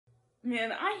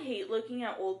Man, I hate looking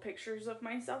at old pictures of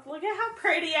myself. Look at how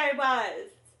pretty I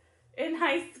was in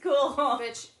high school.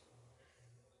 Bitch,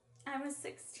 I was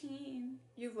 16.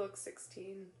 you look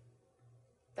 16.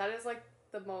 That is like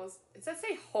the most... Does that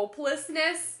say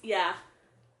hopelessness? Yeah.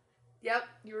 Yep,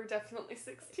 you were definitely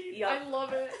 16. Yep. I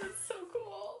love it. It's so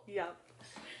cool. Yep.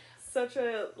 Such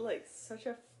a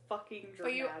fucking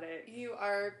dramatic. But you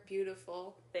are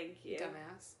beautiful. Thank you.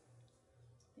 Dumbass.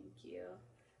 Thank you.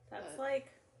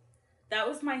 That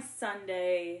was my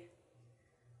Sunday.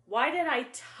 Why did I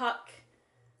tuck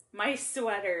my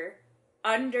sweater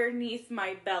underneath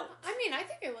my belt? I mean, I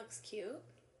think it looks cute.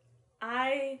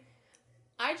 I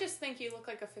just think you look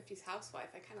like a 50s housewife.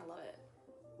 I kind of love it.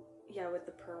 Yeah, with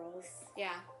the pearls.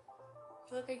 Yeah.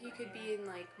 You look like you could be in,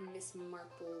 like, Miss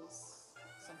Marple's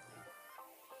something.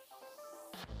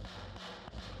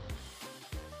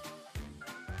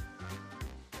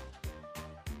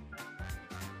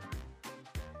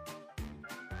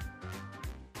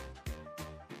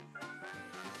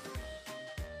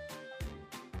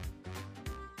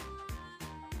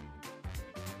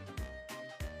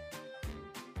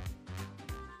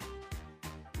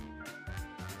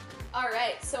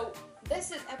 Alright, so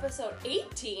this is episode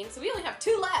 18, so we only have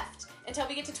 2 left until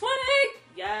we get to 20!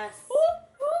 Yes.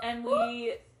 Whoop, whoop, And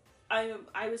whoop.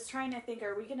 I was trying to think,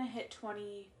 are we gonna hit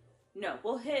 20? No,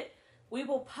 we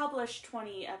will publish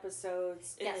 20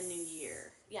 episodes in the new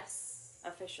year. Yes.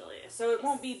 Officially. So it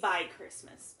won't be by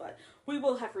Christmas, but we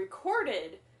will have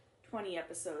recorded 20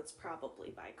 episodes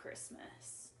probably by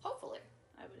Christmas. Hopefully.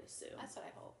 I would assume. That's what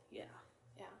I hope. Yeah.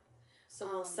 Yeah. So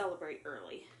we'll celebrate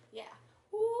early. Yeah.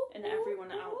 And everyone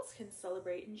else can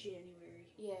celebrate in January.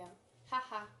 Yeah.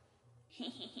 Haha.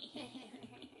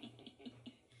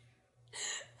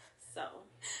 So.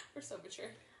 We're so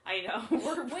mature. I know.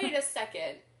 Wait a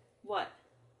second. What?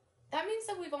 That means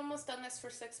that we've almost done this for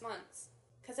 6 months.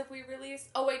 Because if we release...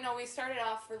 Oh, wait, no. We started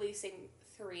off releasing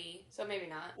 3. So maybe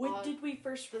not. When did we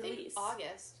first release? I think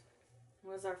August.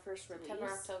 Was our first release?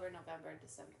 September, October, November,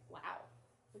 December. Wow.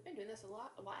 We've been doing this a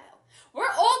while.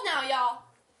 We're old now, y'all.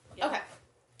 Yeah. Okay.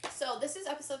 So this is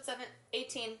episode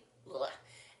 18. Ugh.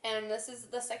 And this is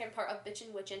the second part of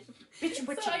Bitchin' Witchin'. Bitchin'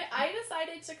 Witchin'. So I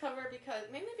decided to cover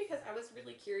mainly because I was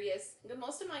really curious.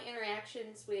 Most of my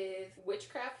interactions with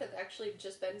witchcraft have actually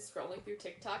just been scrolling through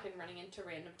TikTok and running into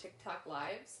random TikTok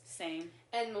lives. Same.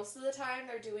 And most of the time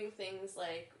they're doing things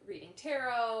like reading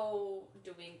tarot,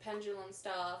 doing pendulum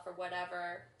stuff or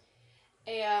whatever.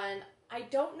 And I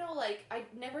don't know, I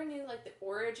never knew, the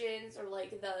origins or,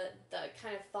 the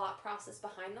kind of thought process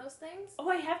behind those things. Oh,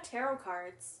 I have tarot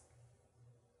cards.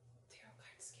 Tarot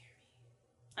cards scare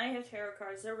me. I have tarot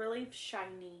cards. They're really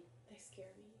shiny. They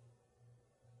scare me.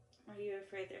 Are you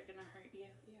afraid they're gonna hurt you?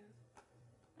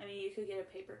 Yeah. I mean, you could get a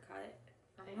paper cut.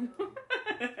 I know.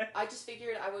 I just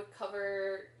figured I would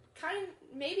cover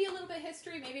maybe a little bit of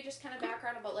history, maybe just kind of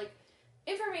background about,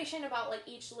 information about,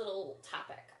 each little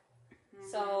topic.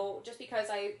 So, just because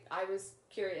I was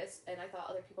curious, and I thought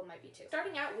other people might be too.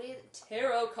 Starting out with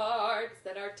tarot cards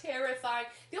that are terrifying.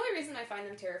 The only reason I find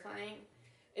them terrifying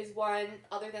is one,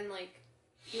 other than,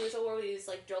 it was always,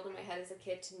 drilled in my head as a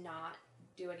kid to not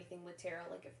do anything with tarot.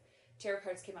 If tarot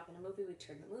cards came up in a movie, we'd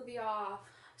turn the movie off.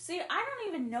 See, I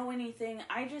don't even know anything.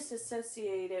 I just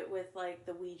associate it with,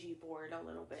 the Ouija board a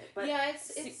little bit. But yeah,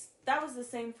 it's that was the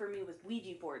same for me with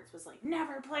Ouija boards. Was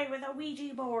never play with a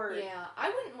Ouija board. Yeah, I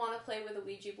wouldn't want to play with a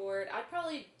Ouija board. I'd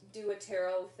probably do a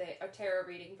tarot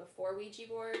reading before Ouija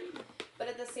board. But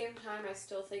at the same time, I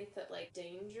still think that,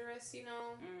 dangerous, you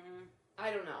know? Mm-hmm.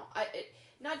 I don't know.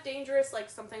 Not dangerous,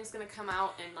 something's gonna come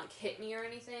out and, hit me or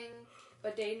anything.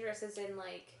 But dangerous as in,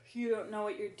 you don't know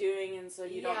what you're doing, and so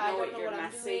you don't know what you're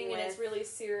messing with. And it's really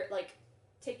serious.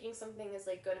 Taking something as,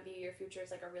 going to be your future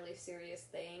is, a really serious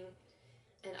thing.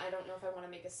 And I don't know if I want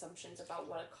to make assumptions about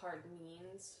what a card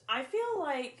means. I feel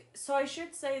so I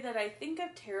should say that I think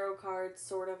of tarot cards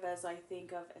sort of as I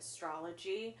think of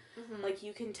astrology. Mm-hmm.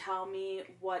 You can tell me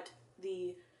what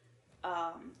the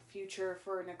future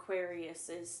for an Aquarius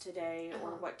is today,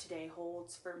 or what today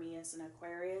holds for me as an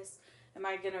Aquarius. Am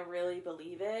I gonna really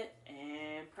believe it?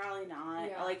 Probably not.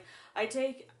 Yeah. I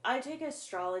take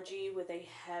astrology with a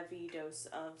heavy dose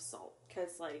of salt,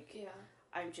 because yeah.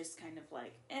 I'm just kind of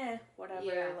whatever.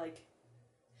 Yeah.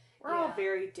 We're all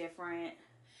very different.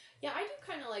 Yeah, I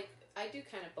do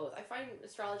kind of both. I find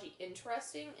astrology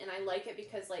interesting, and I like it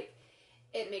because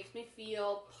it makes me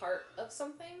feel part of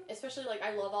something. Especially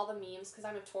I love all the memes because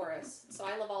I'm a Taurus, so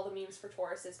I love all the memes for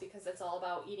Tauruses because it's all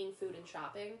about eating food and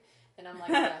shopping. And I'm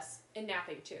yes, and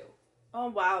napping too. Oh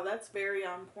wow, that's very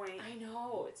on point. I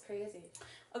know, it's crazy.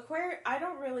 I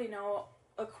don't really know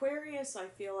Aquarius, I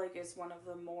feel like, is one of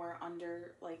the more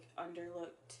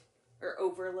underlooked or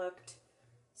overlooked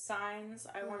signs,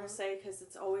 I want to say, because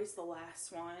it's always the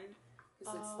last one.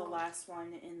 Because it's the last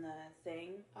one in the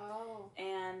thing. Oh.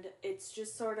 And it's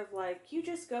just sort of like, you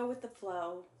just go with the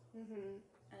flow. Mm-hmm.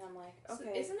 And I'm like, okay.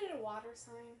 So isn't it a water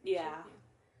sign? Yeah.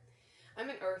 I'm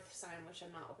an earth sign, which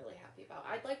I'm not really happy about.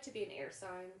 I'd like to be an air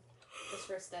sign, just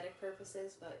for aesthetic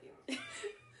purposes, but, you know.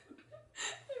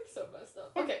 I'm so messed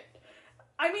up. Okay.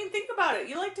 I mean, think about it.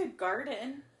 You like to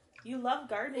garden. You love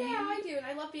gardening. Yeah, I do, and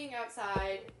I love being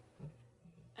outside.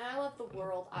 And I love the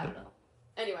world. I don't know.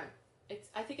 Anyway.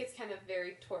 I think it's kind of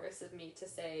very Taurus of me to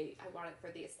say I want it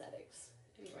for the aesthetics.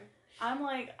 Anyway. I'm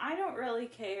like, I don't really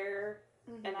care.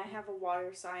 Mm-hmm. And I have a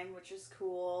water sign, which is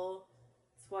cool.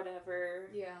 It's whatever.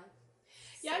 Yeah.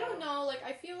 Yeah, I don't know. Like,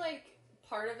 I feel like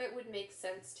part of it would make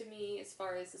sense to me as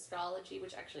far as astrology,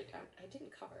 which actually I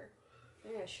didn't cover.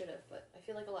 Maybe I should have, but I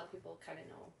feel like a lot of people kind of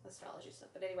know astrology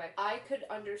stuff. But anyway, I could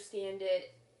understand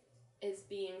it as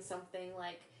being something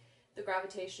like the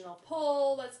gravitational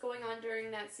pull that's going on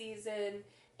during that season,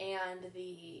 and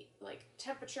the like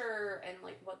temperature and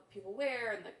like what people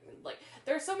wear, and like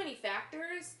there are so many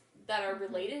factors that are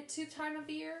related to time of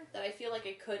year that I feel like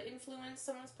it could influence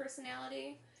someone's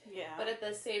personality. Yeah. But at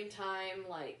the same time,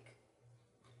 like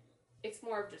it's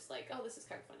more of just like, oh, this is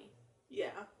kind of funny. Yeah.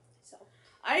 So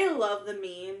I love the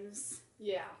memes.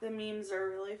 Yeah. The memes are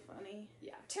really funny.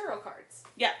 Yeah. Tarot cards.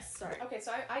 Yes. Sorry. Okay,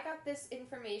 so I got this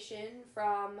information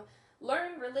from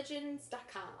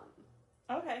LearnReligions.com.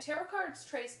 Okay. Tarot cards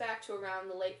trace back to around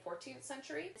the late 14th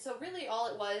century. So really all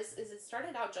it was is it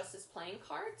started out just as playing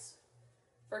cards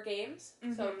for games.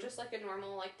 Mm-hmm. So just like a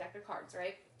normal like deck of cards,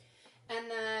 right? And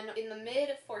then in the mid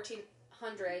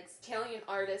 1400s, Italian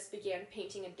artists began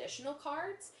painting additional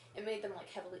cards and made them like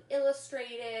heavily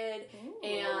illustrated. Ooh.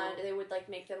 And they would like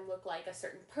make them look like a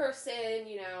certain person,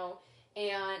 you know.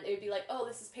 And it would be like, oh,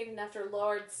 this is painted after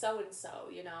Lord so-and-so,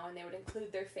 you know, and they would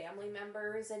include their family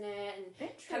members in it and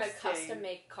kind of custom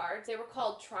make cards. They were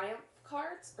called triumph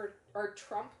cards or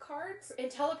trump cards.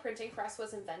 Until the printing press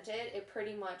was invented, it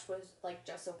pretty much was like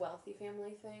just a wealthy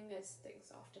family thing, as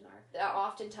things often are.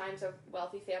 Oftentimes a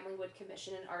wealthy family would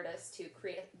commission an artist to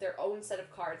create their own set of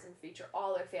cards and feature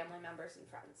all their family members and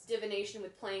friends. Divination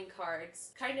with playing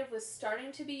cards kind of was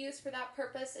starting to be used for that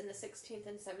purpose in the 16th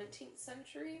and 17th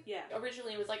century. Yeah.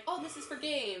 Originally it was like, oh, this is for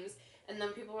games. And then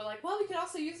people were like, well, we could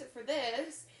also use it for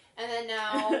this. And then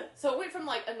now, so it went from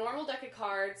like a normal deck of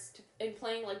cards and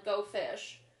playing like Go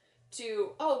Fish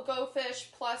to, oh, Go Fish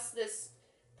plus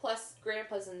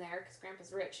Grandpa's in there because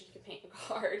Grandpa's rich and he can paint a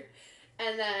card.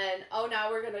 And then, oh, now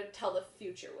we're going to tell the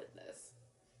future with this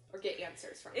or get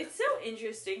answers from it. It's so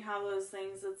interesting how those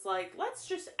things, it's like, let's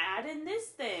just add in this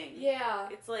thing. Yeah.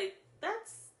 It's like,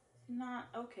 that's not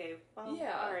okay. Well,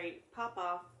 yeah. All right, pop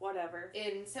off, whatever.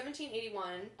 In 1781,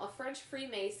 a French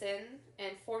Freemason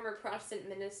and former Protestant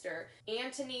minister,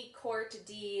 Anthony Court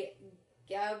de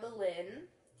Gabelin,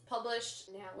 published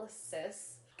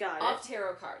analysis of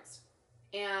tarot cards.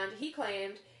 And he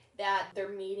claimed that their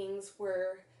meanings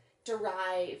were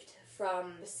derived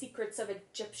from the secrets of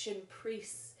Egyptian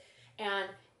priests, and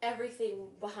everything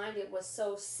behind it was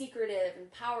so secretive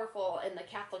and powerful, and the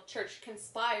Catholic Church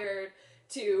conspired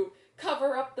to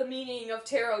cover up the meaning of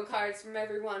tarot cards from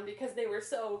everyone because they were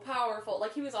so powerful.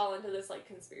 Like, he was all into this, like,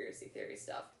 conspiracy theory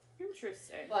stuff.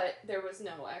 Interesting. But there was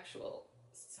no actual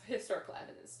historical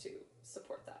evidence to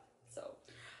support that, so.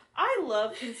 I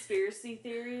love conspiracy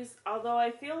theories, although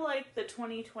I feel like the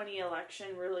 2020 election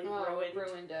really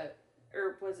ruined it.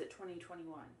 Or was it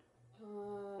 2021?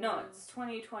 No, it's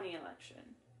 2020 election.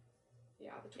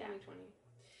 Yeah, the 2020. Yeah.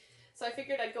 So I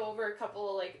figured I'd go over a couple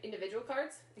of, like, individual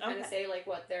cards and kind of say, like,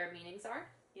 what their meanings are.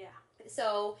 Yeah.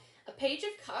 So, a Page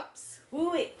of Cups.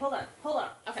 Wait, hold on.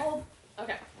 Okay.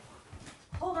 Okay.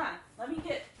 Hold on. Let me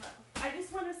get... I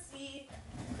just want to see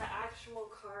the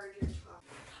actual card you're talking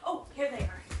about. Oh, here they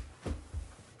are.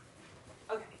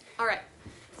 Okay. All right.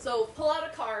 So, pull out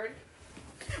a card.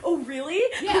 Oh, really?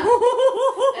 Yeah.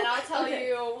 And I'll tell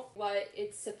you what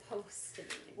it's supposed to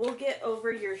mean. We'll get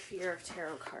over your fear of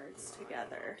tarot cards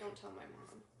together. Don't tell my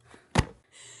mom.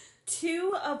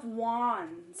 2 of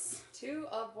Wands. 2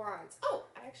 of Wands. Oh,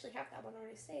 I actually have that one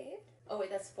already saved. Oh,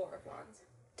 wait, that's 4 of Wands.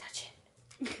 Touch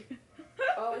it.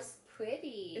 Oh, it's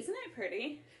pretty. Isn't it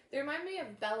pretty? They remind me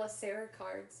of Bella Sarah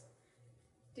cards.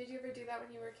 Did you ever do that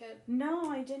when you were a kid? No,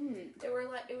 I didn't.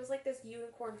 It was like this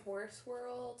unicorn horse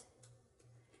world.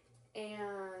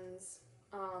 And,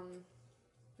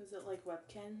 was it like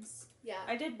Webkins? Yeah.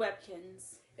 I did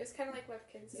Webkins. It was kind of like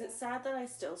Webkins, Is it sad that I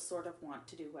still sort of want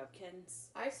to do Webkins?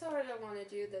 I sort of want to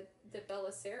do the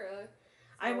Bella Sarah.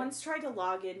 I once tried to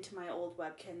log into my old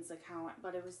Webkinz account,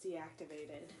 but it was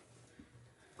deactivated.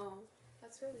 Oh,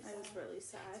 that's really sad. I was really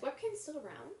sad. Is Webkinz still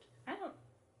around? I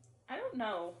don't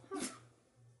know.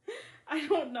 I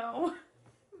don't know.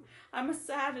 I'm a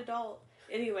sad adult.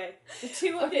 Anyway, the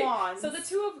Two of Wands. So the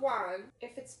Two of Wands,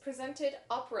 if it's presented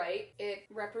upright, it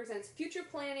represents future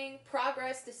planning,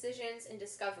 progress, decisions, and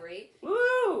discovery.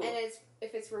 Woo! And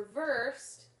if it's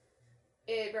reversed,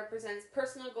 it represents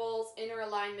personal goals, inner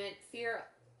alignment, fear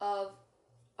of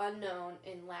unknown,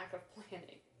 and lack of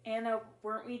planning. Anna,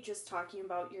 weren't we just talking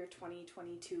about your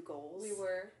 2022 goals? We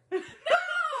were. No!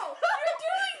 You're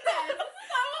doing this!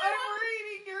 I'm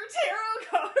reading your tarot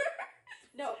card.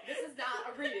 No, this is not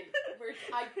a reading.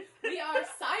 We are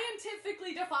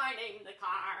scientifically defining the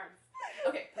cards.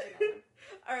 Okay, put it on.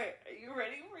 Alright, are you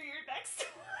ready for your next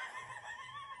one?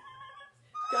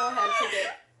 Go ahead, pick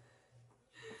it.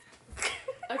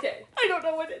 Okay. I don't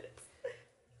know what it is.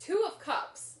 Two of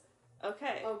Cups.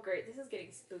 Okay. Oh, great. This is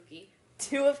getting spooky.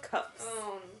 Two of Cups. I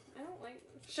don't like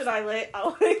this. Should I lay?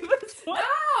 I'll lay this one.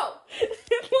 No!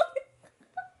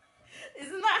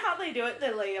 Isn't that how they do it?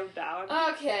 They lay them down.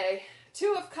 Okay.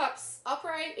 Two of Cups.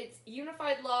 Upright, it's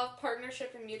unified love,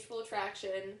 partnership, and mutual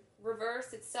attraction.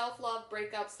 Reversed, it's self-love,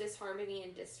 breakups, disharmony,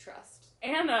 and distrust.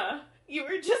 Anna, you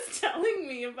were just telling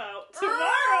me about tomorrow.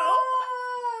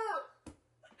 Oh!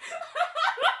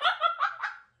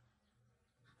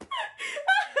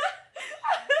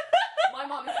 My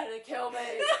mom is gonna kill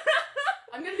me.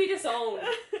 I'm gonna be disowned.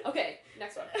 Okay,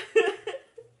 next one.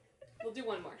 We'll do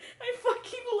one more. I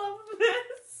fucking love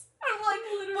this. I'm like,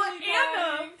 Literally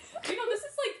Anna. dying. You know,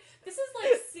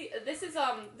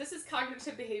 this is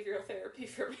cognitive behavioral therapy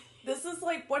for me. This is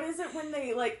like, what is it when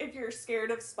they, like, if you're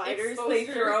scared of spiders, Exposure they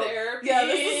throw... therapy. Yeah,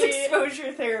 this is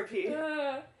exposure therapy.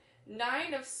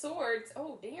 Nine of Swords.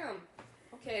 Oh, damn.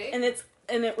 Okay. And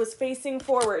it was facing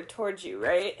forward towards you,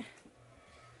 right?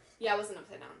 Yeah, it wasn't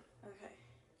upside down. Okay.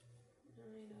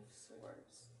 Nine of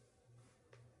Swords.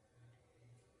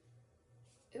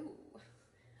 Ooh.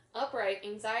 Upright,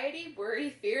 anxiety, worry,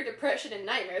 fear, depression, and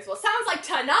nightmares. Well, sounds like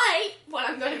tonight what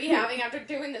I'm going to be having after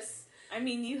doing this. I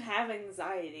mean, you have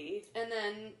anxiety. And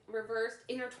then reversed,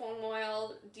 inner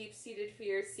turmoil, deep-seated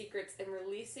fears, secrets, and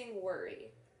releasing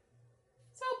worry.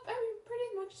 So, I mean,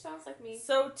 pretty much sounds like me.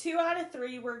 So 2 out of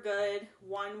 3 were good.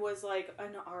 1 was like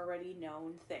an already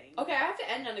known thing. Okay, I have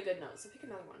to end on a good note, so pick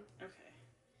another one.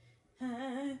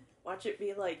 Okay. Watch it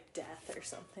be like death or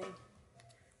something.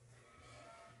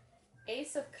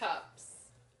 Ace of Cups.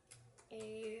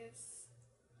 Ace.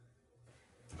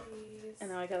 And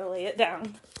now I gotta lay it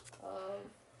down. Of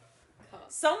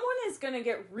Cups. Someone is gonna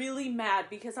get really mad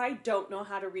because I don't know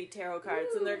how to read tarot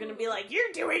cards, and they're gonna be like,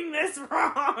 "You're doing this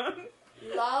wrong."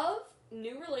 Love,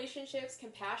 new relationships,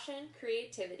 compassion,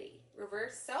 creativity.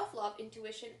 Reverse, self-love,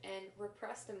 intuition, and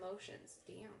repressed emotions.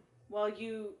 Damn. Well,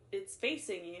 it's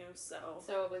facing you, so.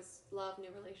 So it was love,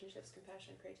 new relationships,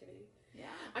 compassion, creativity. Yeah.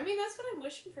 I mean, that's what I'm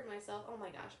wishing for myself. Oh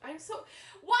my gosh. I'm so...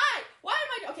 Why? Why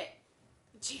am I... Okay.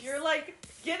 Jeez. You're like,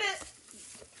 get it?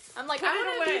 I'm like, Put I'm it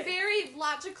going to away. be very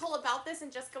logical about this and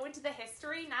just go into the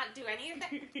history, not do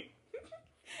anything.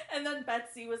 And then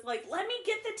Betsy was like, let me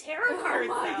get the tarot cards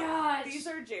Oh my out. gosh. These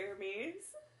are Jeremy's.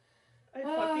 I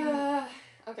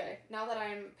fucking... Okay, now that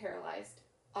I'm paralyzed.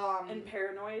 And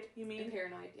paranoid, you mean? And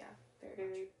paranoid, yeah.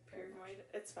 Very paranoid.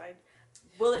 It's fine.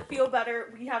 Will it feel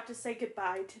better? We have to say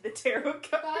goodbye to the tarot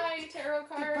cards. Bye, tarot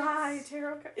cards. Goodbye,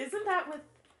 tarot cards. Isn't that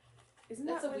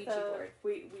That's a with Ouija board.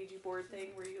 Ouija board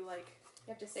thing where you like...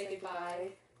 You have to say goodbye.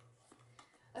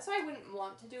 That's why I wouldn't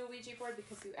want to do a Ouija board,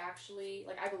 because you actually,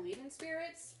 like, I believe in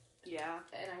spirits. Yeah.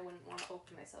 And I wouldn't want to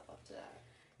open myself up to that.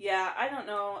 Yeah, I don't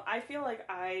know. I feel like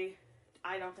I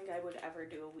don't think I would ever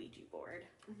do a Ouija board.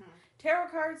 Mm-hmm. Tarot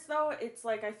cards, though, it's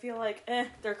like, I feel like,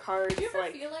 they're cards. Do you ever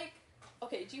like... feel like,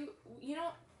 okay, you know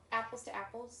apples to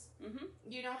apples? Mm-hmm.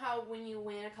 You know how when you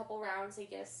win a couple rounds, you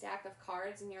get a stack of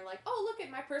cards, and you're like, oh, look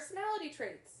at my personality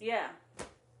traits. Yeah.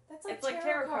 That's like It's like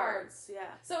tarot cards. Yeah.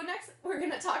 So next, we're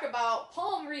going to talk about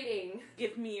palm reading.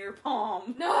 Give me your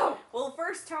palm. No! Well,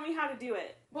 first tell me how to do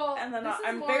it. Well, And then this is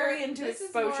I'm more- very into this is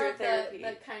exposure more of therapy.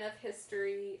 The kind of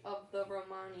history of the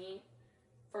Romani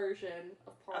version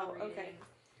of palm reading. Okay.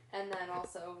 And then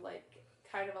also, like,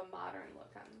 kind of a modern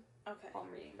look on Okay.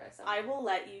 palm reading by someone. I will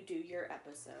let you do your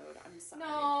episode. I'm sorry.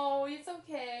 No, it's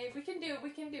okay. We can do.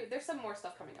 There's some more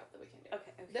stuff coming up that we can do.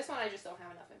 Okay. This one I just don't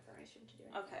have enough information to do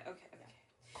anything. Okay.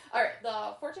 Alright,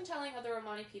 the fortune telling of the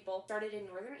Romani people started in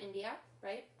northern India,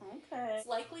 right? Okay. It's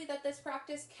likely that this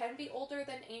practice can be older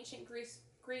than ancient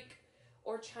Greek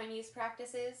or Chinese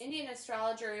practices. Indian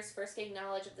astrologers first gained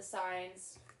knowledge of the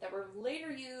signs that were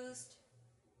later used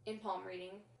in palm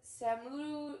reading.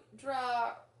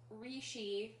 Samudra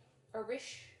Rishi, was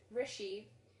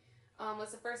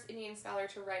the first Indian scholar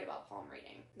to write about palm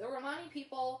reading. The Romani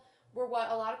people were what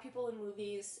a lot of people in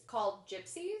movies called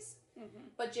gypsies,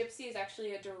 but gypsy is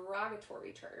actually a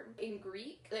derogatory term. In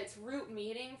Greek, its root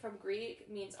meaning from Greek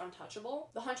means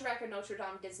untouchable. The Hunchback of Notre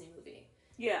Dame Disney movie.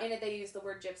 Yeah. In it, they use the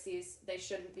word gypsies. They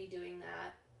shouldn't be doing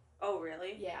that. Oh,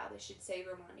 really? Yeah, they should say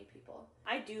Romani people.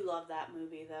 I do love that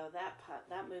movie, though.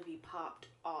 That movie popped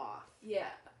off. Yeah.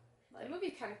 That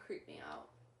movie kind of creeped me out.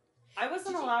 I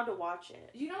wasn't allowed to watch it.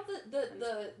 You know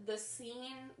the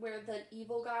scene where the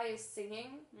evil guy is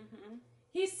singing? Mm-hmm.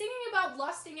 He's singing about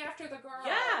lusting after the girl.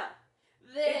 Yeah!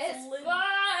 This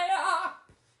fire!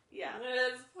 Yeah.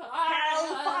 This fire!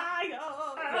 Hellfire!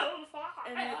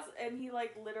 Hellfire! And he,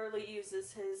 like, literally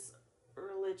uses his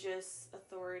religious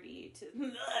authority to...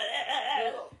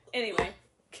 Anyway,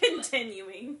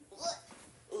 continuing.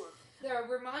 The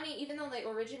Romani, even though they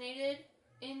originated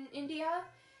in India,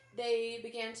 they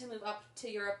began to move up to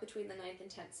Europe between the 9th and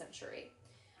 10th century.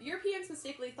 Europeans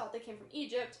mistakenly thought they came from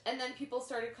Egypt, and then people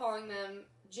started calling them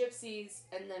gypsies,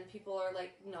 and then people are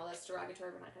like, no, that's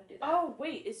derogatory, we're not going to do that. Oh,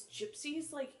 wait, is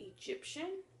gypsies, like,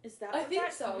 Egyptian? Is that what I think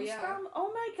that so, comes yeah. from?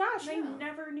 Oh my gosh, Yeah. I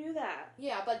never knew that.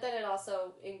 Yeah, but then it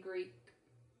also, in Greek,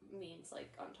 means,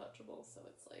 like, untouchable, so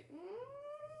it's like...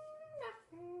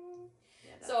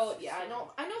 So, yeah,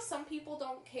 I know some people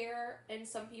don't care, and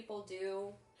some people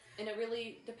do, and it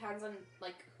really depends on,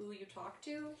 like, who you talk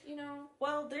to, you know?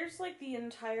 Well, there's, like, the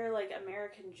entire, like,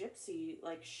 American Gypsy,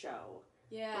 like, show.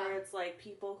 Yeah. Where it's, like,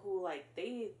 people who, like,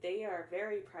 they are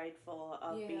very prideful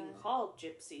of being called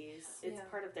gypsies. It's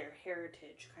part of their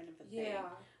heritage kind of a thing. Yeah.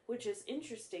 Which is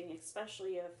interesting,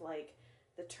 especially if, like,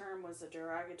 the term was a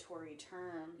derogatory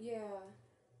term. Yeah.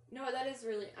 No, that is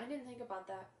really... I didn't think about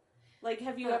that. Like,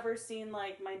 have you ever seen,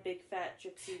 like, My Big Fat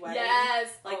Gypsy Wedding?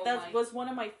 Yes! Like, that was one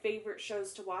of my favorite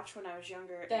shows to watch when I was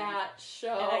younger. That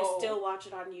show! And I still watch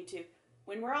it on YouTube.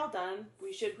 When we're all done,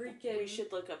 we should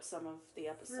look up some of the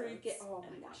episodes and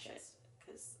watch it.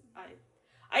 Because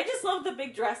I just love the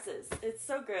big dresses. It's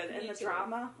so good. And the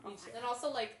drama. Oh, and also,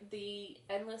 like, the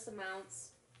endless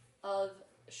amounts of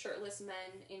shirtless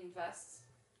men in vests.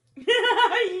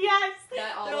 Yes!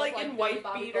 That all they're like in wife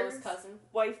beaters. Cousin.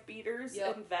 Wife beaters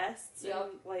and vests. Yep.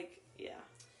 And, like, yeah.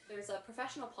 There's a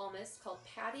professional palmist called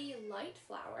Patty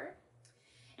Lightflower.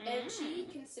 And she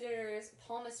considers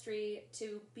palmistry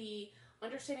to be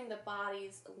understanding the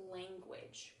body's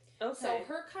language. Okay. So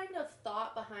her kind of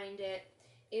thought behind it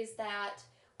is that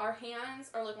our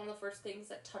hands are like one of the first things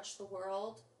that touch the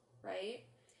world, right?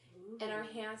 Ooh. And our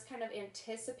hands kind of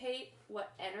anticipate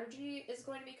what energy is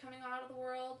going to be coming out of the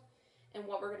world and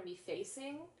what we're going to be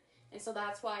facing. And so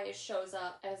that's why it shows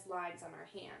up as lines on our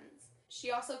hands.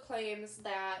 She also claims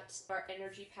that our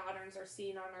energy patterns are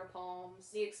seen on our palms.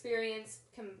 The experience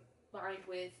combined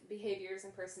with behaviors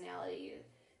and personality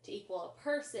to equal a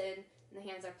person, and the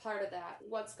hands are part of that.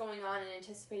 What's going on and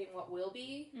anticipating what will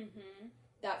be,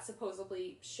 that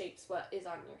supposedly shapes what is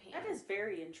on your hand. That is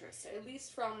very interesting. At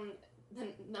least from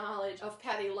the knowledge of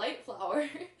Patty Lightflower,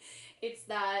 it's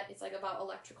like about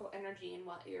electrical energy and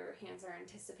what your hands are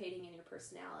anticipating in your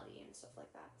personality and stuff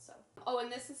like that. So,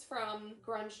 and this is from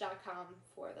grunge.com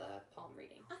for the palm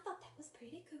reading. I thought that was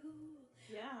pretty cool.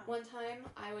 Yeah. One time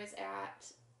I was at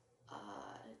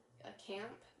a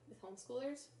camp with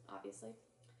homeschoolers, obviously,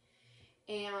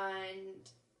 and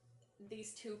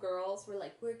these two girls were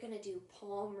like, we're gonna do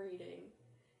palm reading,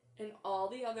 and all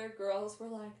the other girls were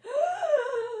like,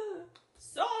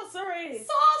 sorcery!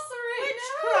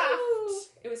 Witchcraft! No!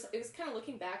 It was kind of,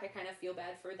 looking back, I kind of feel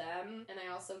bad for them, and I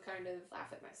also kind of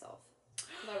laugh at myself.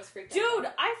 I was freaked out. Dude,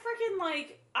 I freaking,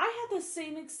 I had the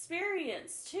same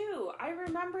experience, too. I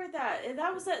remember that. And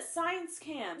that was at science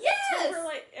camp. Yes!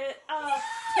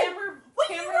 Tamarack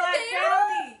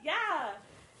Valley. Yeah.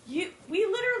 We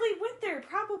literally went there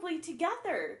probably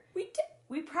together. We did.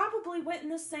 We probably went in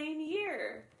the same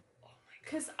year.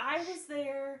 Because I was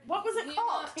there. What was it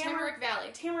called? Tamarack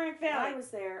Valley. Tamarack Valley. I was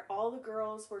there. All the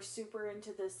girls were super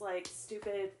into this,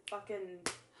 stupid fucking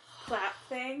clap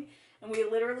thing. And we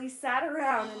literally sat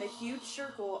around in a huge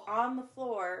circle on the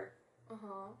floor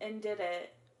and did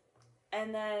it.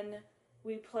 And then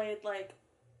we played,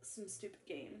 some stupid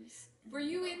games. Were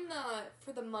you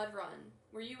for the mud run,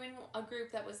 were you in a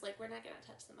group that was like, we're not going to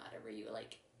touch the mud? Or were you,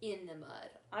 in the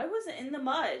mud? I wasn't in the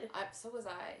mud. So was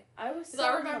I. I was so Because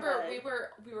I remember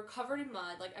we were covered in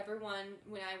mud. Everyone,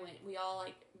 when I went, we all,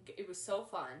 it was so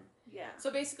fun. Yeah. So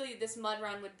basically, this mud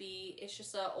run would be, it's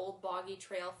just an old boggy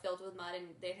trail filled with mud, and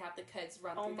they'd have the kids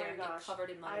run through there and get covered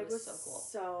in mud. It was so cool.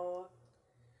 So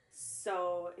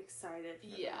so excited for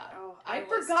Yeah. that. Oh, I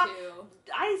forgot. was too.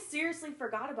 I seriously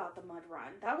forgot about the mud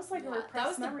run. That was like a Yeah, that repressed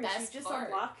was the memory. best She just part.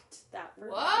 unlocked that for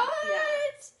me. What?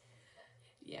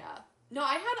 Yeah. Yeah. No,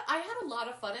 I had a lot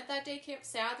of fun at that day camp.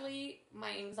 Sadly,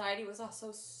 my anxiety was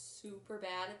also super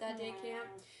bad at that day camp.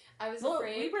 I was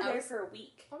afraid. We were there for a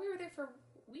week. Oh, we were there for a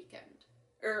weekend.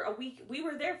 Or a week. We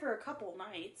were there for a couple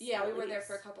nights. Yeah, we were there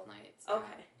for a couple nights. Yeah.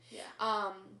 Okay.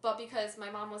 Yeah. But because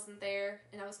my mom wasn't there,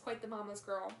 and I was quite the mama's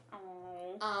girl.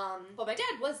 Oh. But my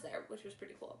dad was there, which was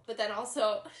pretty cool. But then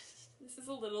also, this is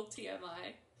a little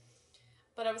TMI,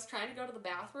 but I was trying to go to the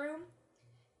bathroom,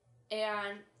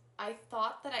 and I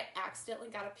thought that I accidentally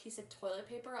got a piece of toilet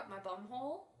paper up my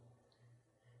bumhole,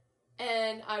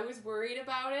 and I was worried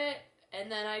about it,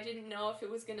 and then I didn't know if it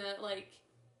was gonna, like,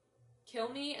 kill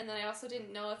me, and then I also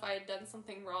didn't know if I had done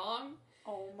something wrong.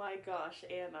 Oh my gosh,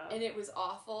 Anna. And it was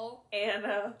awful.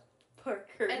 Anna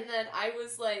Parker. And then I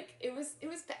was like, it was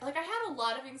like, I had a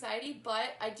lot of anxiety,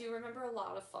 but I do remember a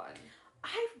lot of fun.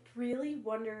 I really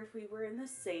wonder if we were in the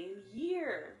same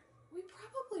year. We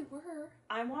probably were.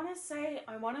 I want to say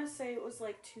it was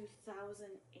like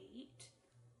 2008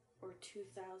 or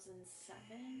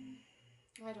 2007.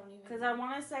 I don't even. Because I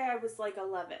want to say I was like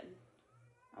 11.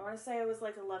 I want to say I was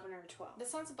like 11 or 12. That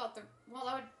sounds about the. Well,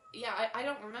 that would. Yeah, I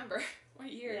don't remember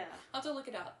what year. Yeah. I'll have to look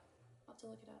it up.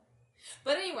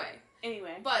 But anyway.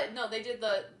 But no, they did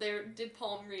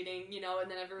palm reading, you know, and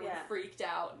then everyone freaked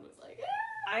out and was like, ah!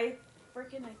 I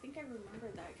think I remember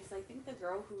that because I think the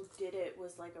girl who did it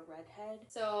was like a redhead.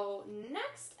 So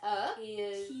next up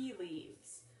is tea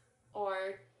leaves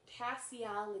or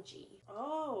Tassiology.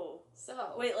 Oh.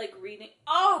 So. Wait, like reading.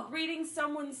 Oh, reading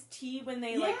someone's tea when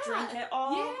they like drink it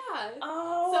all. Yeah.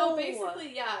 Oh. So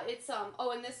basically, yeah, it's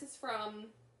Oh, and this is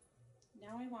from.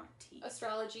 Now I want tea.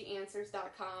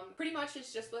 astrologyanswers.com. Pretty much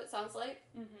it's just what it sounds like.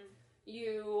 Mm-hmm.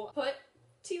 You put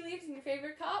tea leaves in your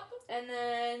favorite cup and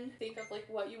then think of like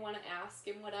what you want to ask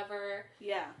and whatever.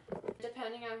 Yeah.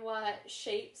 Depending on what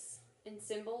shapes and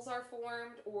symbols are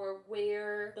formed or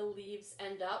where the leaves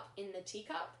end up in the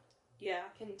teacup. Yeah.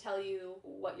 Can tell you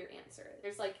what your answer is.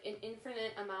 There's like an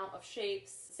infinite amount of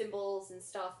shapes, symbols, and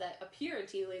stuff that appear in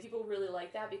tea leaves. People really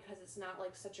like that because it's not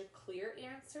like such a clear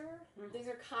answer. Mm-hmm. These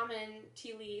are common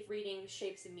tea leaf reading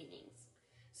shapes and meanings.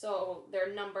 So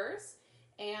they're numbers,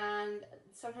 and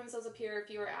sometimes those appear if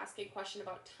you are asking a question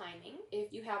about timing.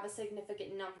 If you have a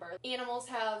significant number. Animals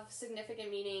have significant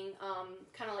meaning,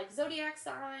 kind of like zodiac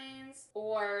signs,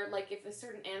 or like if a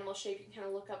certain animal shape, you can kind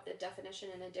of look up the definition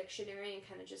in a dictionary and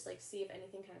kind of just like see if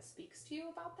anything kind of speaks to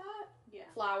you about that. Yeah.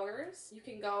 Flowers. You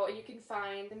can go and you can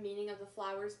find the meaning of the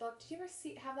flowers book. Did you ever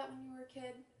have that when you were a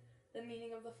kid? The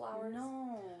meaning of the flowers?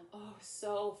 No. Oh,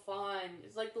 so fun.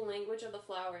 It's like the language of the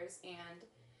flowers, and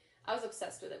I was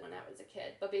obsessed with it when I was a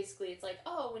kid. But basically it's like,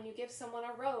 oh, when you give someone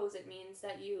a rose, it means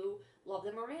that you love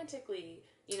them romantically.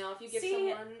 You know, if you give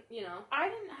someone, you know. I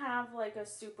didn't have like a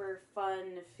super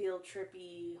fun, field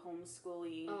trippy,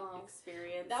 homeschooly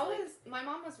experience. That was, my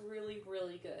mom was really,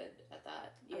 really good at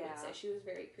that. I would say she was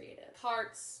very creative.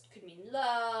 Hearts could mean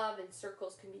love, and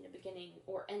circles could mean the beginning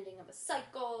or ending of a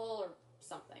cycle or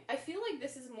something. I feel like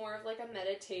this is more of like a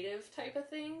meditative type of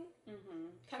thing.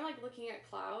 Mm-hmm. Kind of like looking at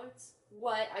clouds.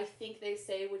 What I think they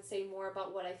say would say more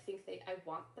about what I think I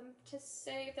want them to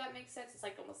say, if that makes sense. It's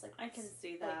like almost like I can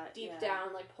see that. Like deep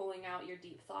down, like pulling out your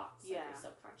deep thoughts, like your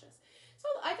subconscious. So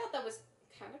I thought that was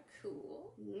kind of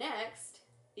cool. Next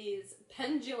is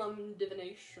pendulum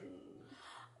divination.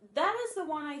 That is the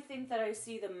one I think that I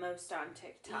see the most on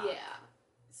TikTok. Yeah.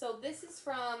 So this is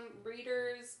from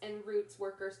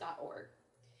readersandrootsworkers.org.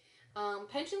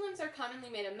 Pendulums are commonly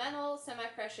made of metal,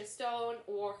 semi-precious stone,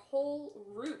 or whole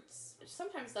roots.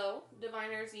 Sometimes, though,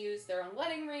 diviners use their own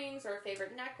wedding rings or a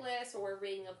favorite necklace or a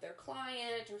ring of their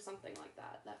client or something like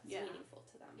that. That's meaningful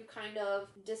to them. You kind of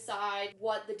decide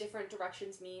what the different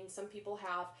directions mean. Some people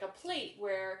have a plate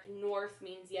where north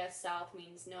means yes, south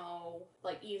means no,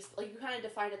 like east. Like you kind of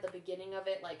define at the beginning of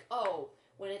it, like, oh,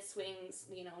 when it swings,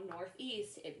 you know,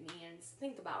 northeast, it means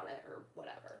think about it or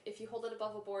whatever. If you hold it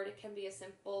above a board, it can be as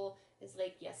simple as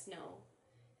like yes, no.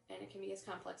 And it can be as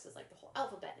complex as like the whole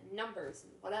alphabet and numbers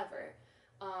and whatever.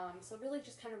 So it really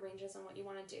just kind of ranges on what you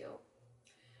want to do.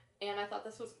 And I thought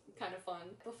this was kind of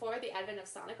fun. Before the advent of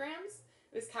sonograms,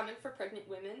 it was common for pregnant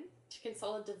women to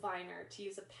consult a diviner to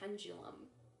use a pendulum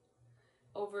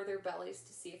over their bellies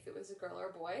to see if it was a girl or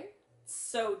a boy.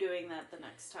 So doing that the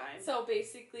next time. So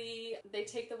basically, they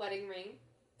take the wedding ring,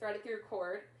 thread it through a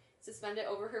cord, suspend it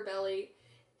over her belly,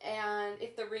 and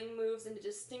if the ring moves in a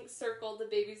distinct circle, the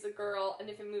baby's a girl, and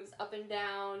if it moves up and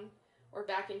down or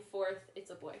back and forth,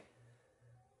 it's a boy.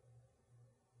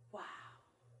 Wow.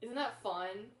 Isn't that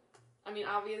fun? I mean,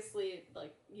 obviously,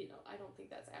 like, you know, I don't think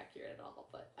that's accurate at all,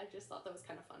 but I just thought that was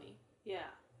kind of funny. Yeah.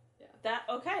 Yeah.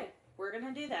 Okay, we're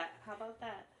gonna do that. How about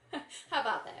that? How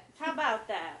about that? How about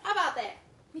that? How about that?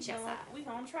 We check that. We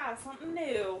gonna try something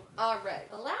new. All right.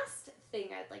 The last thing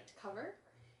I'd like to cover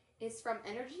is from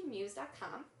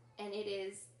EnergyMuse.com, and it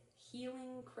is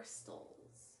healing crystals.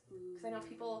 Because I know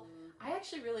people, I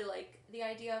actually really like the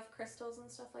idea of crystals and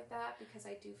stuff like that, because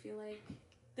I do feel like...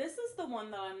 This is the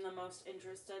one that I'm the most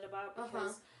interested about,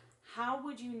 because how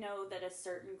would you know that a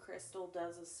certain crystal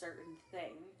does a certain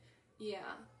thing?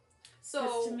 Yeah.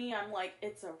 So to me, I'm like,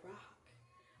 it's a rock.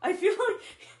 I feel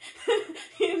like,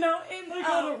 you know, in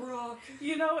a rock.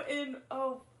 You know, in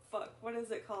what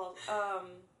is it called?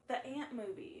 The Ant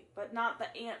movie, but not the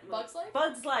Ant movie. Bug's Life?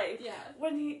 Bug's Life. Yeah.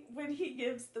 When he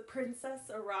gives the princess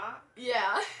a rock.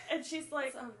 Yeah. And she's like,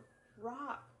 it's a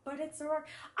rock, but it's a rock.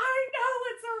 I know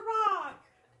it's a rock,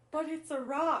 but it's a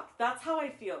rock. That's how I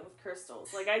feel with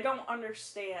crystals. Like, I don't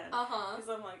understand. Because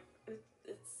I'm like,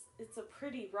 it's a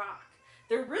pretty rock.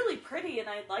 They're really pretty, and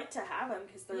I'd like to have them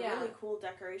because they're really cool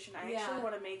decoration. I actually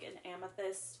want to make an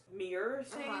amethyst mirror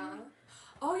thing.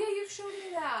 Oh yeah, you showed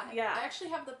me that. Yeah. I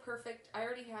actually have I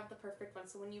already have the perfect one,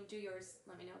 so when you do yours,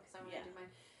 let me know, because I want to do mine.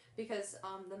 Because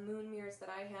the moon mirrors that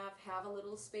I have a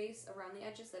little space around the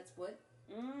edges that's wood,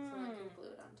 so I can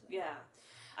glue it onto them. Yeah.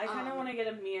 I kind of want to get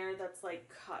a mirror that's like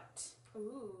cut.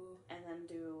 Ooh. And then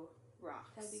do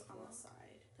rocks That'd be cool. on the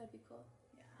side. That'd be cool.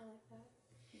 Yeah. I like that.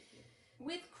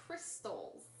 With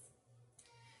crystals,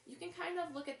 you can kind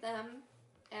of look at them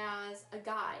as a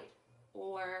guide,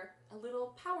 or a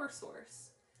little power source,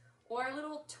 or a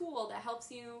little tool that helps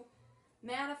you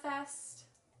manifest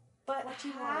but what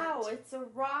you how? want. It's a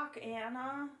rock,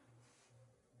 Anna.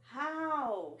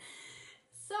 How?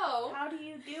 So, how do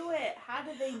you do it? How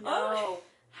do they know?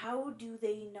 How do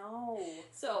they know?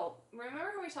 So, remember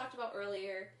how we talked about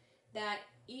earlier that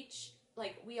each,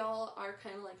 like, we all are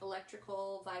kind of like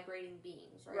electrical vibrating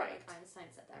beings, right? Like Einstein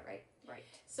said that, right? Right.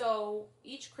 So,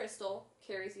 each crystal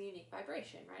carries a unique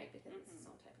vibration, right? Because it's its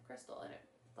own type of crystal. And it,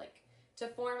 like, to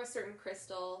form a certain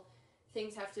crystal,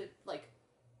 things have to, like,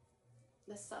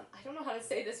 I don't know how to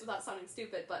say this without sounding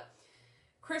stupid, but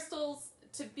crystals,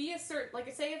 to be a certain,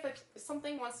 like, say if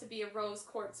something wants to be a rose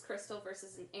quartz crystal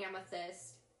versus an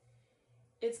amethyst,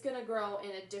 it's going to grow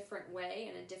in a different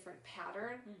way, in a different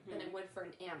pattern than it would for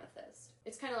an amethyst.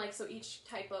 It's kind of like, so each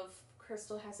type of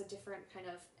crystal has a different kind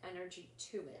of energy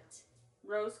to it.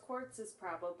 Rose quartz is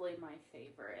probably my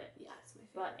favorite. Yeah, it's my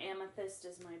favorite. But amethyst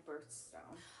is my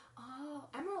birthstone. Oh,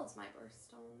 emerald's my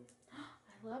birthstone.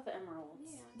 I love emeralds.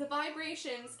 Yeah. The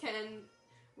vibrations can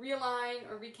realign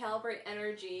or recalibrate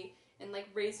energy and, like,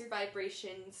 raise your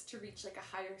vibrations to reach, like,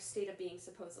 a higher state of being,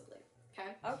 supposedly.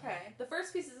 Okay? The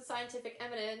first pieces of scientific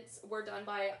evidence were done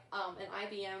by an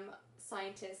IBM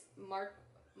scientist,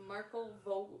 Marco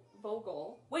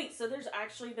Vogel. Wait, so there's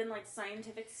actually been, like,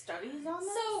 scientific studies on this?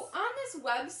 So, on this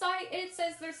website, it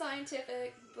says they're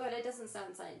scientific, but it doesn't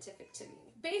sound scientific to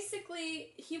me.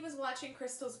 Basically, he was watching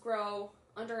crystals grow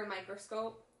under a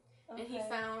microscope, and he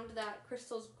found that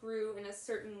crystals grew in a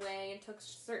certain way and took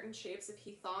certain shapes if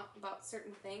he thought about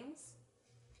certain things.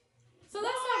 So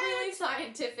that's not really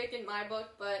scientific in my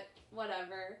book, but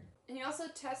whatever. And he also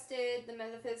tested the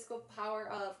metaphysical power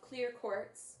of clear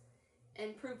quartz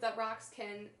and proved that rocks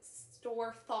can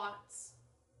store thoughts,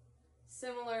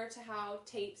 similar to how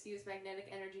tapes use magnetic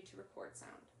energy to record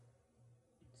sound.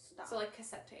 Stop. So, like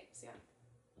cassette tapes, yeah.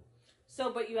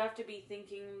 So, but you have to be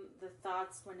thinking the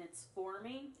thoughts when it's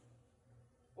forming?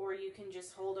 Or you can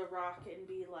just hold a rock and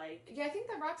be like... Yeah, I think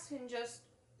that rocks can just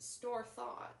store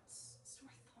thoughts.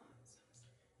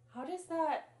 How does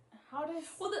that...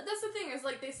 Well, that's the thing, is,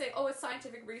 like, they say, oh, it's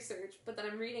scientific research, but then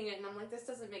I'm reading it and I'm like, this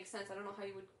doesn't make sense. I don't know how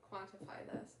you would quantify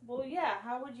this. Well, yeah,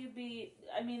 how would you be...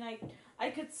 I mean, I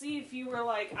could see if you were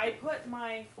like, I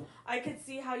could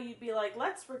see how you'd be like,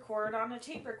 let's record on a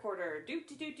tape recorder,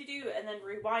 do-do-do-do-do, and then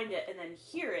rewind it and then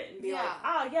hear it and be like,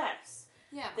 ah, yes.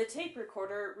 Yeah. The tape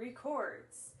recorder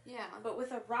records. Yeah. But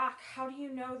with a rock, how do you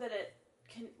know that it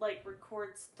can, like,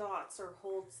 records thoughts or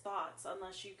holds thoughts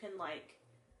unless you can, like...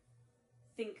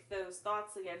 think those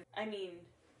thoughts again. I mean,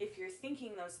 if you're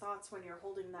thinking those thoughts when you're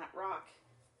holding that rock,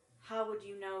 how would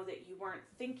you know that you weren't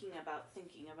thinking about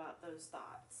those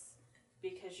thoughts?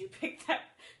 Because you picked that...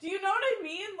 Do you know what I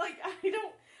mean? Like,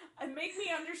 make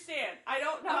me understand. I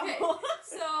don't know. Okay,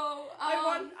 so...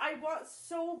 I want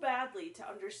so badly to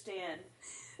understand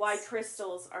why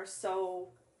crystals are so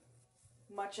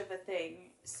much of a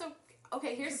thing. So,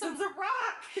 okay, here's some... It's a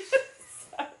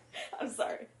rock! I'm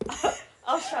sorry.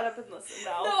 I'll shut up and listen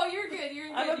now. No, you're good. You're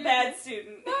good. I'm a you're bad good.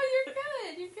 student. No, you're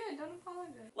good. You're good. Don't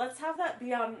apologize. Let's have that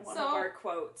be on one So- of our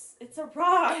quotes. It's a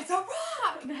rock. It's a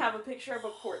rock. And have a picture of a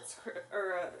quartz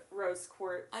or a rose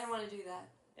quartz. I don't want to do that.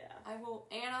 Yeah. I will,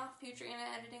 Anna, future Anna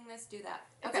editing this, do that.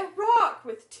 It's Okay. a rock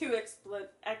with 2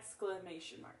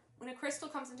 exclamation marks. When a crystal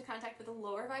comes into contact with a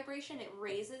lower vibration, it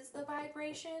raises the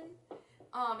vibration,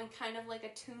 and kind of like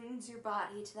attunes your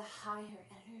body to the higher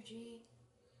energy.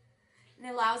 And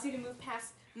it allows you to move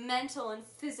past mental and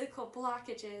physical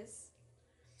blockages.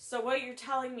 So what you're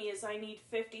telling me is I need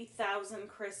 50,000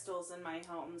 crystals in my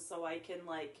home so I can,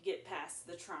 like, get past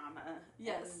the trauma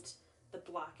Yes. and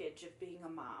the blockage of being a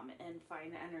mom and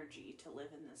find energy to live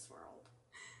in this world.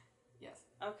 Yes.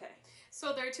 Okay.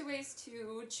 So there are 2 ways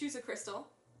to choose a crystal.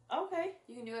 Okay.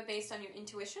 You can do it based on your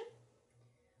intuition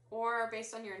or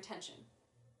based on your intention,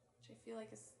 which I feel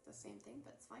like is the same thing,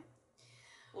 but it's fine.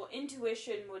 Well,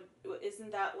 intuition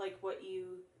isn't that, like, what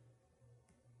you...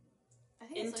 I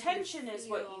think it's Intention like is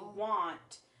what you feel.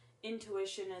 want.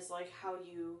 Intuition is, like,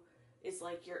 is,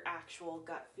 like, your actual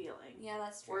gut feeling. Yeah,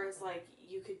 that's true. Whereas, like,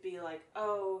 you could be like,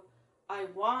 oh, I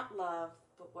want love,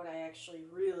 but what I actually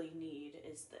really need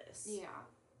is this. Yeah.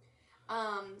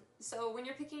 So when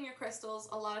you're picking your crystals,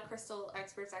 a lot of crystal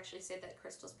experts actually say that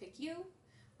crystals pick you.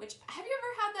 Which, have you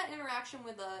ever had that interaction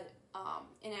with a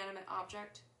inanimate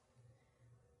object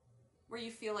where you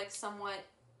feel like somewhat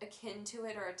akin to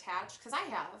it or attached? Because I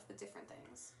have with different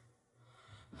things.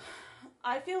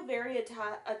 I feel very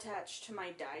attached to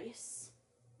my dice.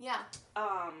 Yeah.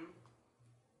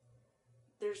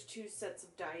 There's 2 sets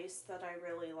of dice that I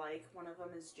really like. One of them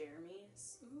is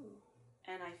Jeremy's. Ooh.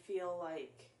 And I feel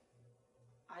like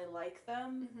I like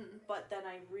them, Mm-hmm. but then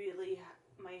I really,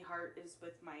 my heart is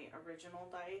with my original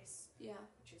dice, Yeah.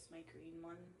 which is my green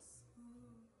ones.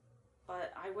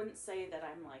 But I wouldn't say that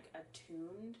I'm, like,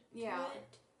 attuned Yeah. to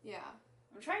it. Yeah.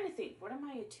 I'm trying to think, what am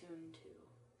I attuned to?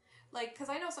 Like, because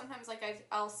I know sometimes, like,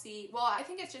 I'll see... Well, I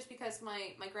think it's just because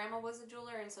my grandma was a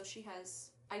jeweler, and so she has...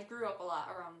 I grew up a lot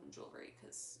around jewelry,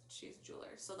 because she's a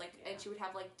jeweler. So, like, Yeah. and she would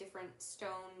have, like, different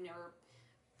stone or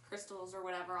crystals or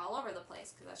whatever all over the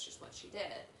place, because that's just what she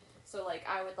did. So, like,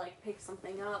 I would, like, pick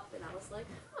something up, and I was like,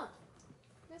 huh,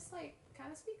 this, like,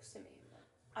 kind of speaks to me.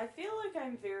 I feel like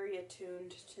I'm very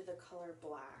attuned to the color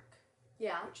black,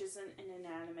 Yeah. which isn't an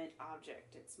inanimate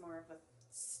object. It's more of a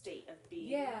state of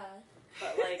being. Yeah.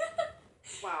 But, like,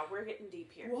 wow, we're getting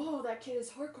deep here. Whoa, that kid is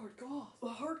hardcore goth. A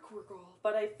hardcore girl.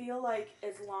 But I feel like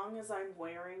as long as I'm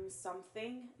wearing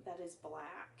something that is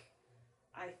black,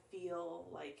 I feel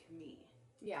like me.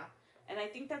 Yeah. And I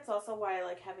think that's also why I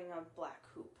like having a black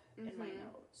hoop in my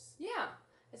Mhm. nose. Yeah.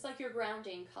 It's like your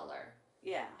grounding color.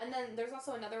 Yeah. And then there's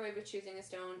also another way with choosing a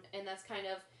stone, and that's kind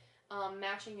of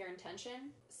matching your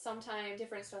intention. Sometimes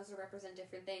different stones will represent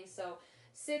different things. So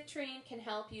citrine can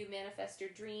help you manifest your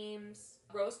dreams.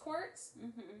 Rose quartz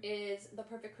Mm-hmm. is the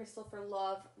perfect crystal for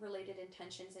love-related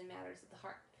intentions and matters of the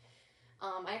heart.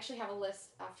 I actually have a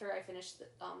list after I finish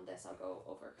this. I'll go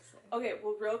over. Okay,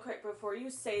 well, real quick, before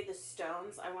you say the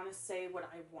stones, I want to say what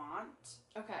I want.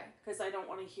 Okay. Because I don't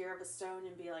want to hear of a stone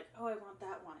and be like, oh, I want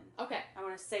that one. Okay. I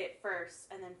want to say it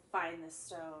first and then find the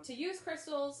stone. To use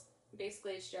crystals,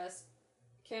 basically it's just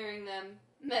carrying them,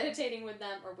 meditating with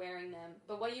them, or wearing them.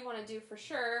 But what you want to do for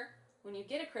sure when you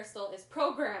get a crystal is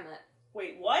program it.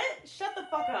 Wait, what? Shut the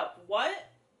fuck up. What?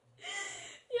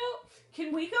 Yep.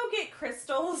 Can we go get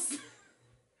crystals?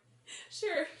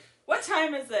 Sure. What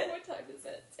time is it? What time is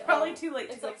it? It's probably too late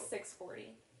to It's go. like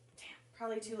 6:40.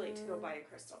 Probably too late to go buy a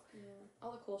crystal. Yeah.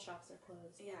 All the cool shops are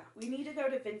closed. Yeah, we need to go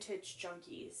to Vintage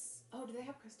Junkies. Oh, do they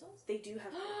have crystals? They do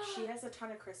have. She has a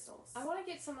ton of crystals. I want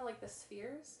to get some of like the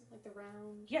spheres, like the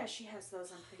round. Yeah, she has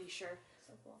those. I'm pretty sure.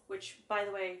 So cool. Which, by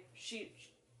the way, she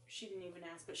didn't even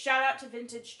ask. But shout out to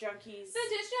Vintage Junkies.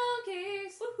 Vintage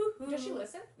junkies. Woo-hoo-hoo. Does she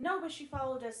listen? No, but she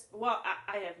followed us. Well,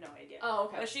 I have no idea. Oh,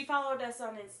 okay. But she followed us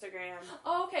on Instagram.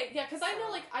 Oh, okay. Yeah, because I know,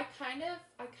 So- like, I kind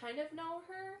of know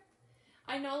her.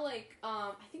 I know, like,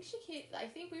 I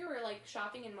think we were, like,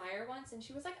 shopping in Meijer once, and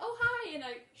she was like, oh, hi, and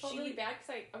I felt really bad,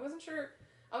 because I wasn't sure,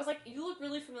 I was like, you look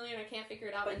really familiar, and I can't figure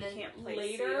it out, But and you then can't place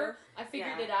later, I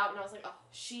figured Yeah. it out, and I was like, oh.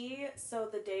 So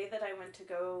the day that I went to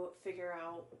go figure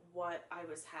out what I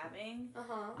was having,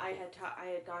 Uh-huh. I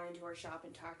had gone into her shop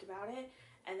and talked about it,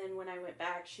 and then when I went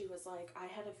back, she was like, I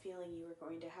had a feeling you were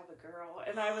going to have a girl,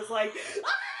 and I was like,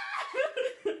 ah!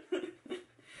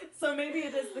 So maybe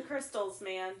it is the crystals,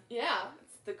 man. Yeah.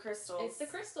 It's the crystals. It's the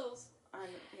crystals.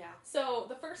 Yeah. So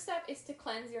the first step is to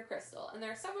cleanse your crystal, and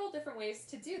there are several different ways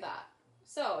to do that.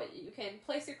 So you can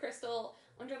place your crystal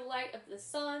under the light of the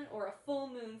sun or a full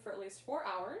moon for at least 4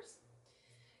 hours.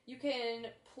 You can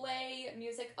play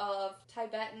music of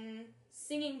Tibetan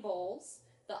singing bowls,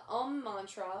 the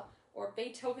mantra, or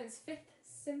Beethoven's Fifth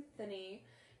Symphony.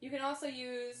 You can also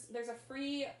use, there's a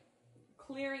free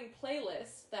clearing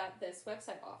playlist that this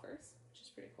website offers, which is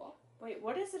pretty cool. Wait,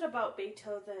 what is it about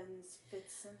Beethoven's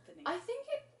Fifth Symphony? I think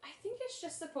it's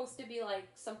just supposed to be like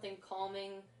something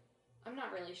calming. I'm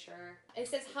not really sure. It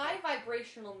says high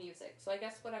vibrational music, so I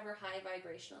guess whatever high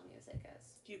vibrational music is.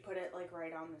 Do you put it like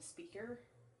right on the speaker?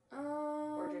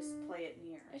 Or just play it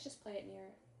near? I just play it near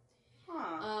it.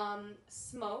 Huh.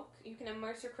 Smoke. You can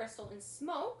immerse your crystal in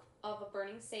smoke of a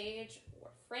burning sage or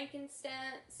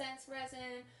frankincense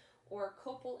resin or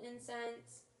copal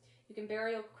incense. You can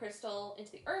bury a crystal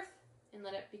into the earth and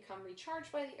let it become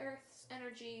recharged by the earth's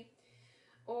energy,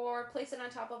 or place it on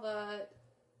top of a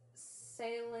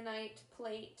selenite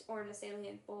plate or in a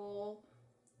salient bowl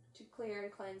to clear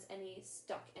and cleanse any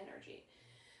stuck energy.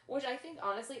 Which I think,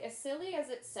 honestly, as silly as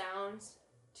it sounds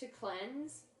to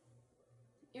cleanse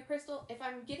your crystal, if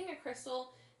I'm getting a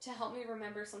crystal to help me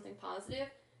remember something positive,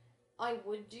 I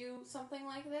would do something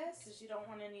like this. Because you don't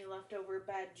want any leftover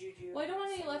bad juju. Well, I don't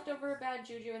want any leftover bad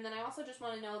juju, and then I also just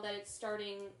want to know that it's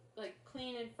starting, like,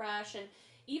 clean and fresh, and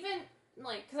even,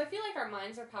 like, because I feel like our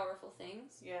minds are powerful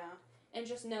things. Yeah. And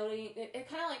just noting, it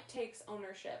kind of, like, takes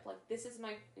ownership. Like, this is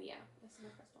my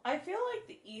crystal. I feel like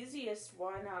the easiest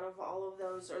one out of all of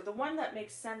those, or the one that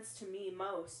makes sense to me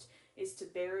most, is to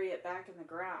bury it back in the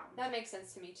ground. That makes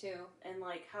sense to me, too. And,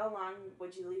 like, how long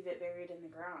would you leave it buried in the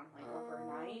ground? Like,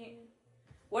 overnight?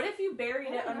 What if you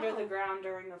buried it under the ground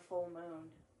during a full moon?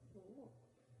 Ooh.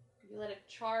 You let it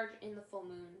charge in the full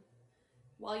moon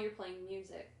while you're playing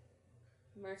music.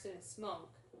 Immerse it in smoke.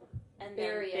 And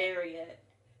bury it.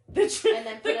 And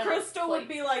then the crystal would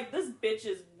be like, this bitch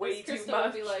is way too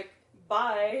much. Would be like,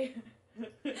 bye.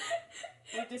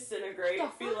 We disintegrate.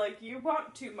 Feel like you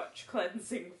want too much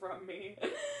cleansing from me.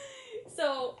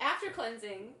 So after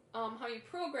cleansing, how you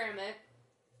program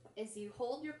it is you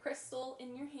hold your crystal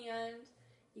in your hand,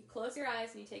 you close your eyes,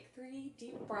 and you take 3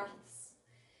 deep breaths.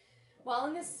 While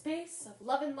in this space of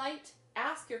love and light,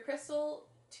 ask your crystal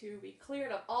to be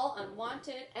cleared of all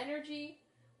unwanted energy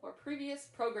or previous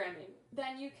programming.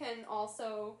 Then you can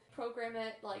also program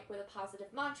it like with a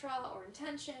positive mantra or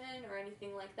intention or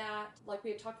anything like that. Like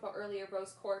we had talked about earlier,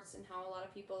 rose quartz, and how a lot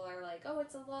of people are like, oh,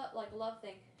 it's a love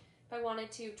thing. If I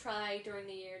wanted to try during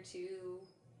the year to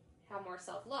have more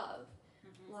self-love,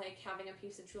 like having a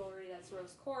piece of jewelry that's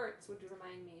rose quartz would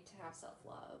remind me to have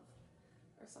self-love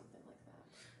or something like that.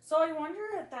 So I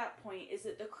wonder at that point, is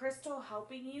it the crystal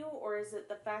helping you, or is it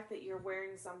the fact that you're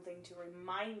wearing something to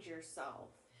remind yourself?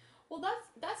 Well,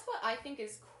 that's what I think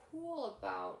is cool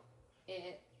about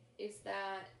it, is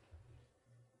that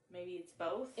maybe it's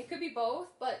both? It could be both,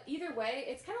 but either way,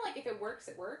 it's kind of like if it works,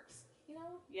 you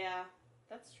know? Yeah,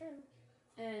 that's true.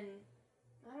 And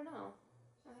I don't know.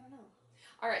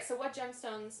 Alright, so what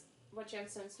gemstones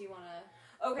do you want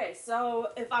to... Okay,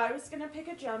 so if I was going to pick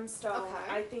a gemstone,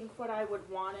 I think what I would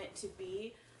want it to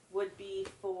be would be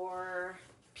for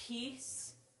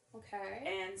peace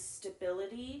and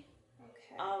stability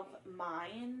of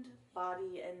mind,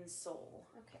 body, and soul.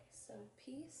 Okay, so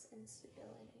peace and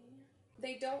stability.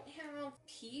 They don't have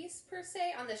peace, per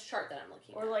se, on this chart that I'm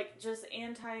looking at. Or, like, just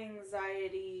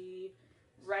anti-anxiety,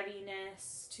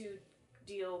 readiness to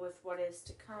deal with what is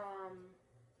to come.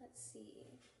 Let's see.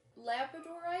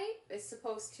 Labradorite is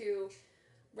supposed to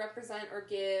represent or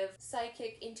give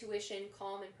psychic, intuition,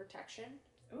 calm, and protection.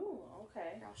 Ooh,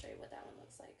 okay. Here, I'll show you what that one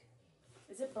looks like.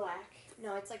 Is it black?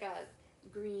 No, it's like a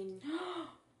green.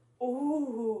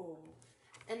 Ooh.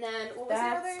 And then what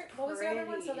was the other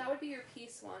one? So that would be your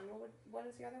peace one. What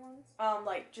is the other ones?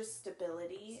 Like just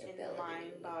stability in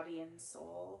mind, body, and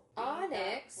soul.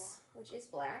 Onyx, which is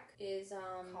black, is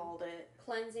called it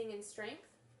cleansing and strength.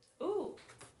 Ooh.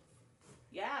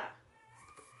 Yeah.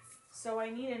 So I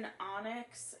need an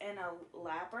onyx and a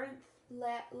labyrinth.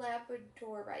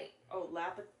 Labradorite. Oh,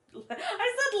 I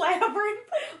said labyrinth.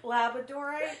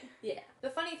 Labradorite. Yeah. The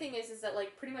funny thing is that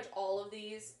like pretty much all of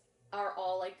these are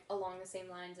all like along the same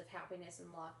lines of happiness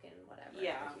and luck and whatever.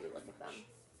 Yeah. If you look at them.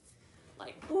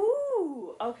 Like.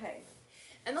 Ooh. Okay.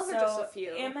 And those are just a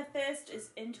few. Amethyst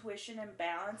is intuition and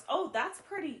balance. Oh, that's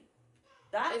pretty.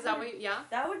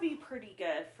 That would be pretty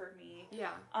good for me.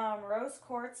 Yeah. Rose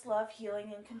quartz, love,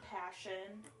 healing, and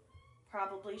compassion.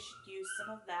 Probably should use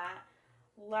some of that.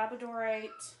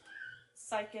 Labradorite,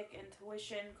 psychic,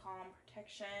 intuition, calm,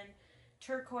 protection.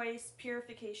 Turquoise,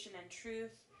 purification and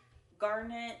truth.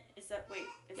 Garnet, is that how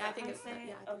you say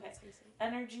it? Okay.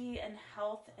 Energy and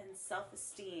health and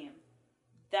self-esteem.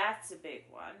 That's a big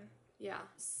one. Yeah.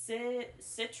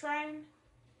 Citrine,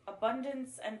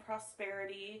 abundance and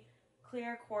prosperity.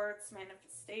 Clear Quartz,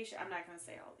 Manifestation. I'm not going to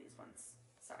say all these ones.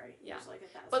 Sorry. Yeah. There's like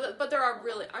 1,000. But there are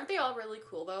really, aren't they all really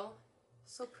cool though?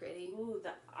 So pretty. Ooh,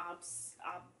 the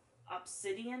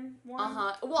obsidian one.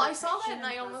 Well, I saw that Protection and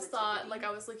I almost thought, positivity. like,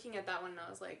 I was looking at that one and I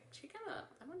was like,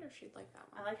 I wonder if she'd like that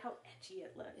one. I like how edgy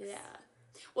it looks. Yeah.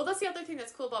 Well, that's the other thing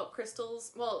that's cool about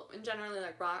crystals, well, in generally,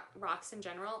 like, rocks in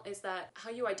general, is that how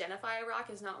you identify a rock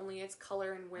is not only its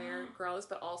color and where it grows,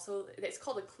 but also, it's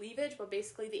called a cleavage, but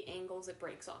basically the angles it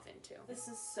breaks off into. This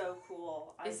is so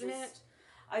cool. Isn't it?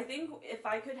 I think if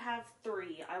I could have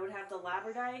 3, I would have the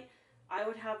labradorite, I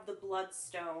would have the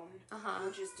bloodstone,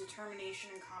 which is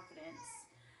determination and confidence,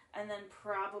 and then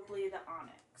probably the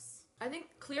onyx. I think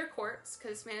clear quartz,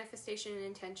 because manifestation and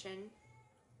intention,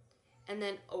 and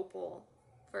then opal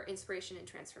for inspiration and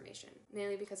transformation.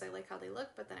 Mainly because I like how they look,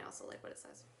 but then I also like what it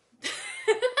says.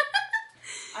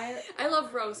 I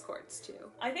love rose quartz, too.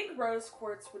 I think rose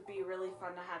quartz would be really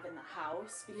fun to have in the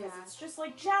house, because Yeah. it's just,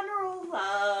 like, general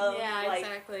love. Yeah, like,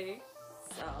 exactly.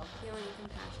 So, Healing and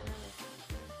compassion.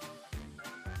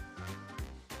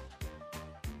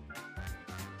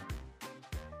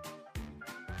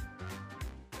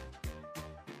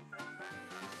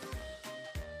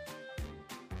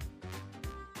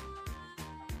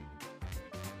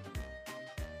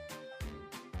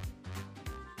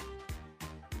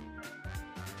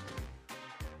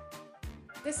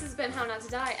 This has been How Not to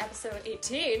Die, episode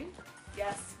 18.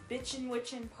 yes, Bitchin'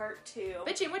 Witchin' Part 2.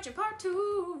 Bitchin' Witchin' Part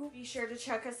 2. Be sure to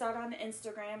check us out on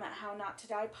Instagram at How Not to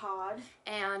Die Pod.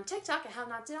 And TikTok at How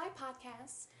Not to Die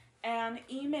Podcast. And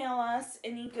email us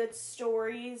any good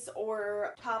stories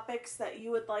or topics that you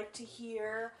would like to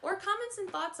hear. Or comments and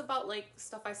thoughts about, like,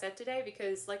 stuff I said today,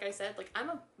 because, like I said, like,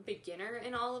 I'm a beginner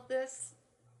in all of this.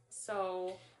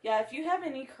 So, yeah, if you have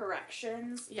any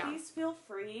corrections, Yeah. please feel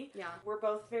free. yeah. We're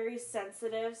both very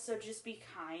sensitive, so just be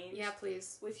kind. Yeah,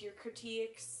 please. With your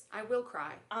critiques. I will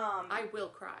cry. I will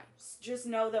cry. Just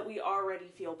know that we already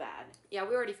feel bad. Yeah,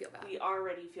 we already feel bad. We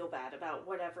already feel bad about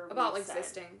whatever About we've said.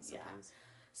 existing sometimes.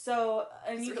 So,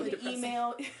 and It's you really can depressing.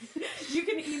 email you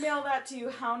can email that to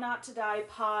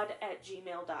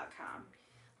hownottodiepod@gmail.com.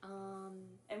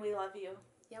 And we love you.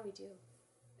 Yeah, we do.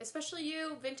 Especially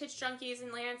you, vintage junkies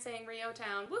in Lansing, Rio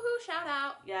Town. Woohoo, shout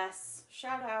out. Yes.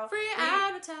 Shout out. Free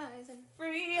advertising.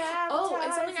 Free advertising. Oh,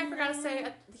 and something I forgot to say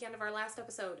at the end of our last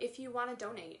episode. If you want to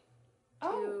donate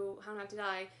to How Not to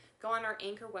Die, go on our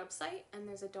Anchor website and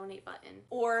there's a donate button.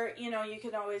 Or, you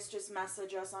can always just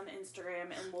message us on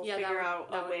Instagram and we'll Yeah, that figure would- out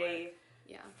that a would way work.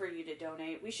 Yeah. for you to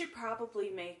donate. We should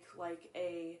probably make like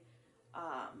a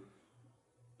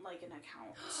like an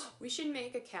account. We should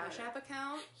make a Cash App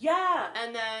account. Yeah.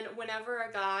 And then whenever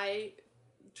a guy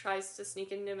tries to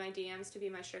sneak into my DMs to be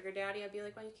my sugar daddy, I'd be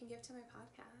like, well, you can give to my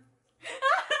podcast.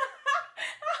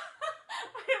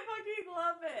 I fucking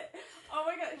love it. Oh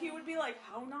my god, he would be like,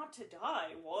 how not to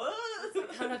die? What?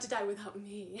 How not to die without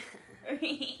me.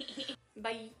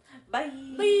 Bye. Bye.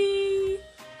 Bye.